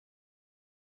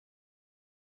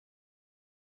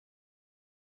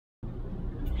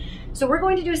So we're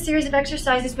going to do a series of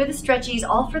exercises with the Stretch-eze,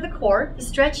 all for the core. The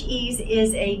Stretch-eze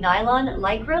is a nylon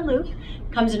lycra loop.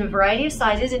 Comes in a variety of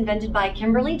sizes, invented by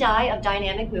Kimberly of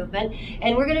Dye-namic movement.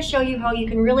 And we're going to show you how you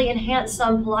can really enhance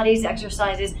some Pilates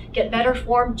exercises, get better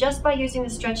form just by using the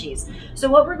Stretch-eze. So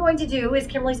what we're going to do is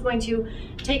Kimberly's going to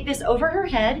take this over her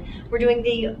head. We're doing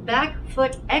the back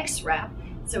foot X wrap.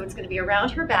 So it's going to be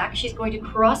around her back. She's going to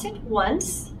cross it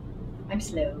once. I'm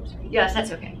slow. Yes,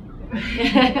 that's okay.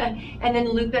 And then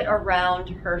loop it around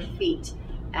her feet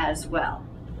as well.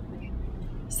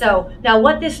 So now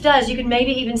what this does, you can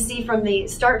maybe even see from the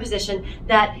start position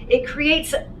that it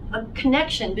creates a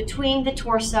connection between the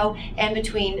torso and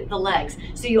between the legs.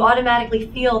 So you automatically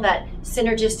feel that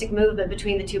synergistic movement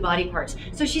between the two body parts.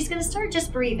 So she's going to start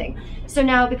just breathing. So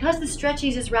now because the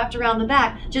Stretch-eze is wrapped around the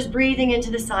back, just breathing into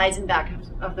the sides and back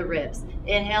of the ribs.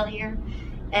 Inhale here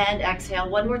and exhale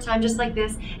one more time just like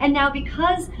this. And now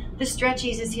because the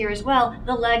Stretch-eze is here as well,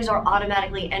 the legs are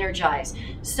automatically energized.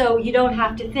 So you don't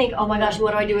have to think, oh my gosh,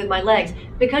 what do I do with my legs?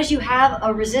 Because you have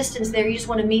a resistance there, you just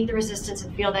want to meet the resistance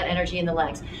and feel that energy in the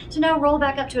legs. So now roll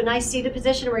back up to a nice seated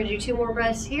position. We're going to do 2 more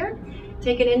breaths here.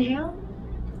 Take an inhale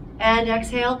and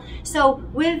exhale. So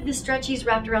with the Stretch-eze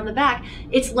wrapped around the back,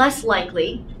 it's less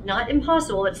likely, not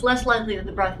impossible, it's less likely that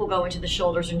the breath will go into the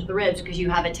shoulders or into the ribs because you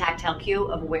have a tactile cue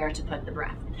of where to put the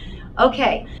breath.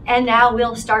 Okay, and now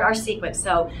we'll start our sequence.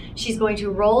 So she's going to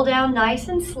roll down nice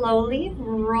and slowly,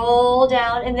 roll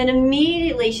down, and then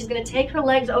immediately she's going to take her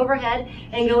legs overhead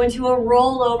and go into a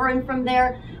rollover, and from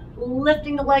there,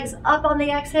 lifting the legs up on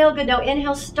the exhale. Good. Now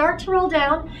inhale, start to roll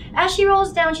down. As she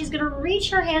rolls down, she's going to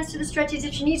reach her hands to the Stretch-eze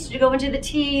if she needs to go into the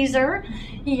teaser.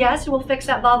 Yes, we'll fix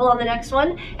that bobble on the next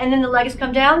one. And then the legs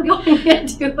come down, going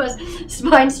into a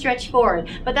spine stretch forward.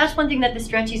 But that's one thing that the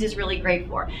Stretch-eze is really great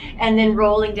for. And then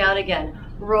rolling down again.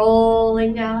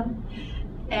 Rolling down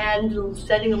and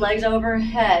sending the legs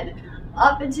overhead.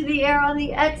 Up into the air on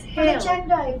the exhale. For the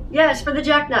jackknife. Yes, for the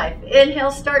jackknife. Inhale,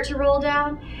 start to roll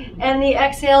down. And the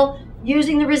exhale,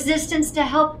 using the resistance to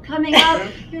help coming up.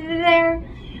 There.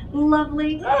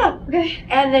 Lovely. Okay.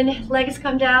 And then legs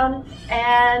come down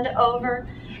and over.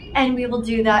 And we will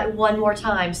do that one more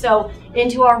time. So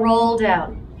into our roll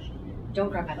down. Don't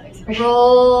grab my legs.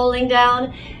 Rolling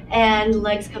down and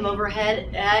legs come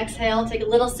overhead. Exhale, take a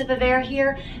little sip of air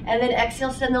here, and then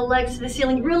exhale, send the legs to the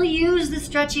ceiling. Really use the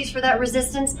Stretch-eze for that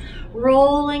resistance.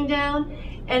 Rolling down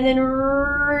and then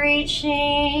reaching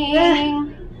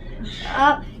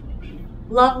up.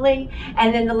 Lovely.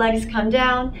 And then the legs come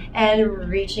down and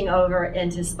reaching over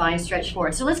into spine stretch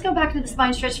forward. So let's go back to the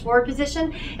spine stretch forward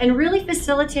position and really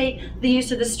facilitate the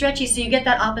use of the Stretch-eze so you get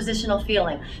that oppositional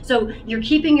feeling. So you're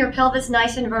keeping your pelvis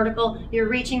nice and vertical, you're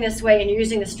reaching this way and you're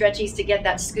using the Stretch-eze to get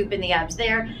that scoop in the abs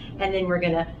there. And then we're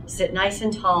going to sit nice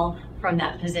and tall from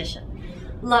that position.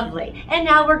 Lovely. And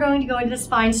now we're going to go into the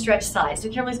spine stretch side. So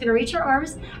Kimberly's going to reach her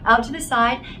arms out to the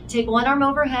side, take one arm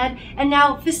overhead, and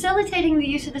now facilitating the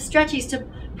use of the Stretch-eze to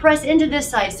press into this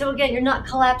side. So again, you're not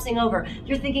collapsing over.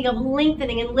 You're thinking of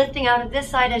lengthening and lifting out of this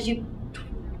side as you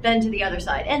bend to the other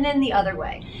side, and then the other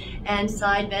way. And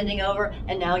side bending over,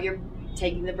 and now you're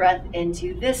taking the breath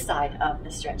into this side of the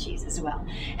Stretch-eze as well.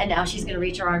 And now she's going to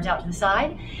reach her arms out to the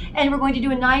side, and we're going to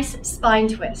do a nice spine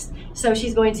twist. So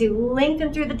she's going to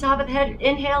lengthen through the top of the head.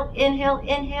 Inhale, inhale,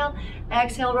 inhale.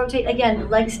 Exhale, rotate. Again, the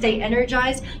legs stay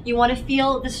energized. You want to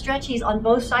feel the Stretch-eze on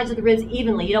both sides of the ribs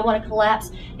evenly. You don't want to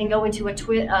collapse and go into a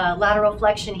lateral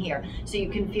flexion here. So you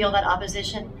can feel that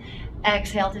opposition.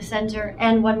 Exhale to center,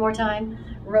 and one more time.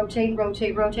 Rotate,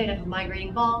 rotate, rotate. I have a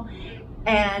migrating ball.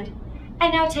 And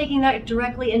now taking that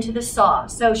directly into the saw.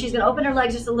 So she's going to open her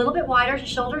legs just a little bit wider to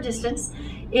shoulder distance.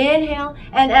 Inhale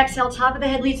and exhale, top of the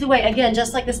head leads the way. Again,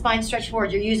 just like the spine stretch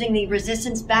forward, you're using the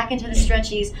resistance back into the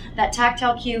Stretch-eze, that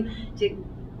tactile cue to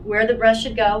where the breath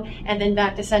should go, and then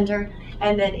back to center.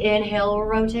 And then inhale,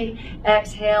 rotate,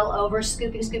 exhale, over,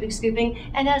 scooping, scooping,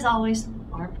 scooping. And as always,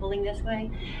 arm pulling this way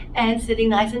and sitting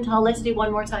nice and tall. Let's do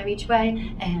one more time each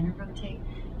way. And rotate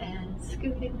and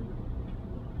scooping.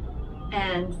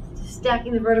 And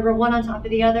stacking the vertebra one on top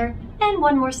of the other, and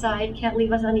one more side, can't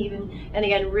leave us uneven. And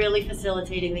again, really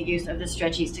facilitating the use of the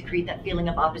Stretch-eze to create that feeling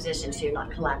of opposition so you're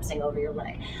not collapsing over your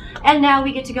leg. And now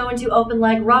we get to go into open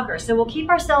leg rocker. So we'll keep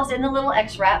ourselves in the little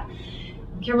X wrap.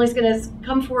 Kimberly's going to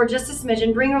come forward just a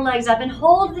smidgen, bring her legs up and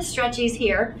hold the Stretch-eze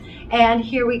here. And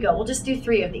here we go. We'll just do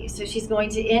 3 of these. So she's going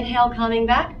to inhale, coming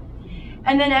back,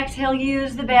 and then exhale,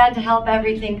 use the band to help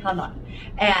everything come up.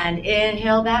 And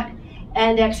inhale back.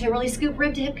 And exhale, really scoop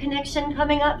rib to hip connection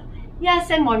coming up.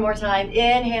 Yes, and one more time.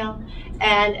 Inhale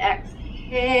and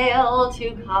exhale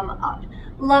to come up.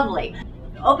 Lovely.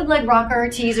 open leg rocker,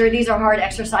 teaser, these are hard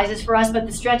exercises for us, but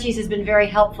the Stretch-eze has been very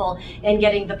helpful in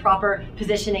getting the proper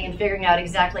positioning and figuring out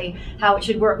exactly how it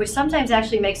should work, which sometimes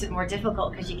actually makes it more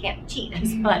difficult because you can't cheat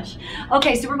as much.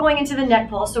 Okay, so we're going into the neck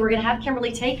pull. So we're gonna have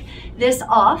Kimberly take this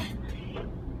off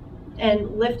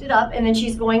and lift it up, and then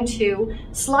she's going to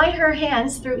slide her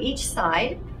hands through each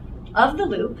side of the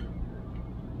loop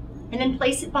and then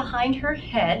place it behind her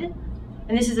head.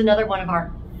 And this is another one of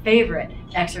our favorite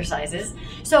exercises.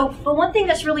 So, but one thing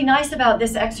that's really nice about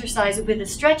this exercise with the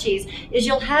Stretch-eze is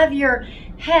you'll have your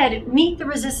head meet the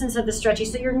resistance of the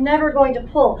Stretch-eze, so you're never going to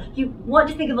pull. You want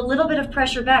to think of a little bit of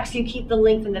pressure back so you keep the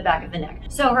length in the back of the neck.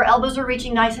 So her elbows are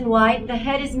reaching nice and wide. The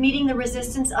head is meeting the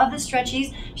resistance of the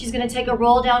Stretch-eze. She's going to take a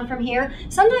roll down from here.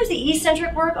 Sometimes the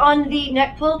eccentric work on the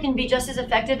neck pull can be just as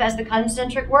effective as the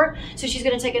concentric work. So she's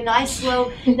going to take a nice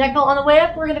slow neck pull. On the way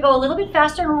up, we're going to go a little bit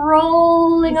faster,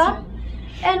 rolling up.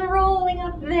 And rolling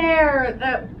up there.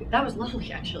 That was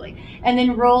lovely, actually. And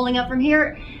then rolling up from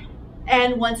here.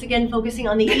 And once again, focusing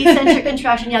on the eccentric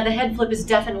contraction. Yeah, the head flip is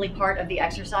definitely part of the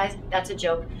exercise. That's a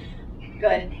joke.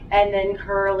 Good. And then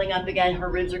curling up again. Her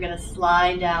ribs are going to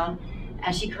slide down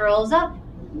as she curls up.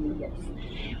 Yes.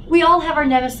 We all have our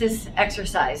nemesis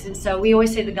exercise, and so we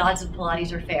always say the gods of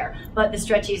Pilates are fair, but the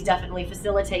Stretch-eze definitely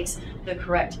facilitates the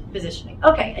correct positioning.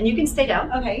 Okay, and you can stay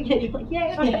down. Okay. And you're like,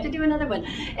 yay, I don't have to do another one.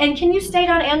 And can you stay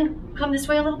down and come this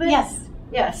way a little bit? Yes.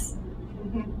 Yes.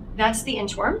 That's the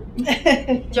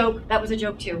inchworm. Joke. That was a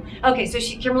joke too. Okay, so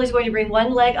Kimberly's going to bring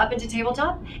one leg up into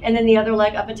tabletop and then the other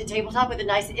leg up into tabletop with a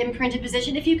nice imprinted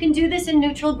position. If you can do this in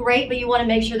neutral, great, but you want to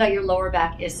make sure that your lower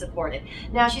back is supported.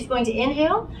 Now she's going to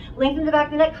inhale, lengthen the back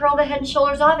of the neck, curl the head and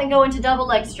shoulders off, and go into double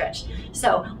leg stretch.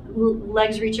 So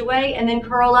legs reach away and then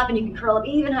curl up, and you can curl up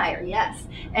even higher. Yes.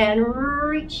 And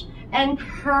reach and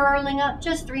curling up.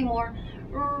 Just 3 more.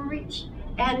 Reach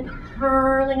and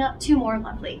curling up. 2 more.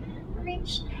 Lovely.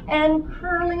 Reach and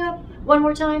curling up. 1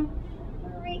 more time.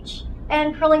 Reach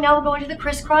and curling. Now we'll go into the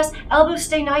crisscross. Elbows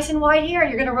stay nice and wide here.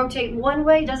 You're going to rotate one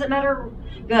way. Doesn't matter.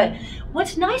 Good.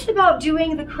 What's nice about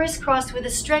doing the crisscross with a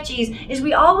Stretch-eze is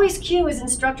we always cue as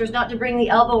instructors not to bring the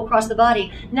elbow across the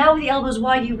body. Now with the elbows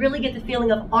wide, you really get the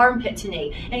feeling of armpit to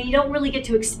knee. And you don't really get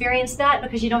to experience that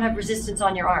because you don't have resistance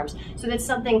on your arms. So that's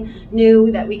something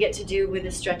new that we get to do with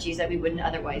the Stretch-eze that we wouldn't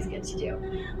otherwise get to do.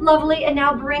 Lovely. And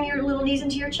now bring your little knees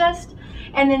into your chest.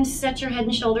 And then set your head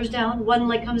and shoulders down. One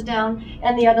leg comes down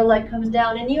and the other leg comes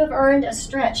down. And you have earned a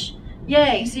stretch.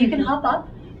 Yay. So you can hop up.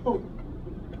 Oh,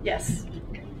 yes.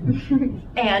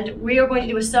 And we are going to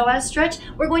do a psoas stretch.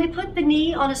 We're going to put the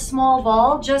knee on a small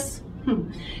ball just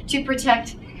to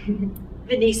protect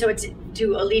the knee, so it's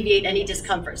to alleviate any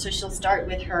discomfort. So she'll start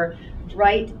with her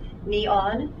right knee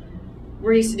on.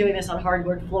 We're used to doing this on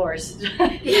hardwood floors.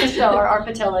 So our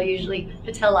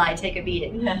patellae take a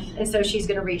beating. Yes. And so she's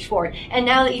going to reach forward. And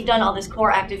now that you've done all this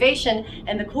core activation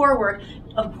and the core work,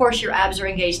 of course your abs are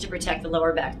engaged to protect the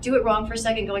lower back. Do it wrong for a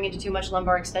second, going into too much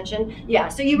lumbar extension. Yeah,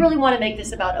 so you really want to make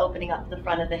this about opening up the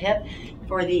front of the hip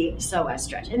for the psoas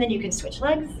stretch. And then you can switch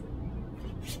legs.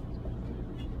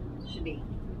 Should be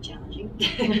challenging.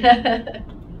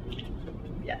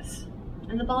 Yes.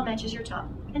 And the ball matches your top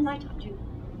and my top too.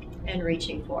 And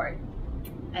reaching forward.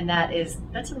 And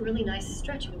that's a really nice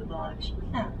stretch with the ball actually.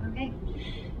 Oh, okay.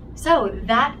 So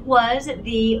that was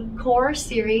the core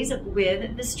series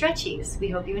with the Stretch-eze. We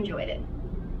hope you enjoyed it.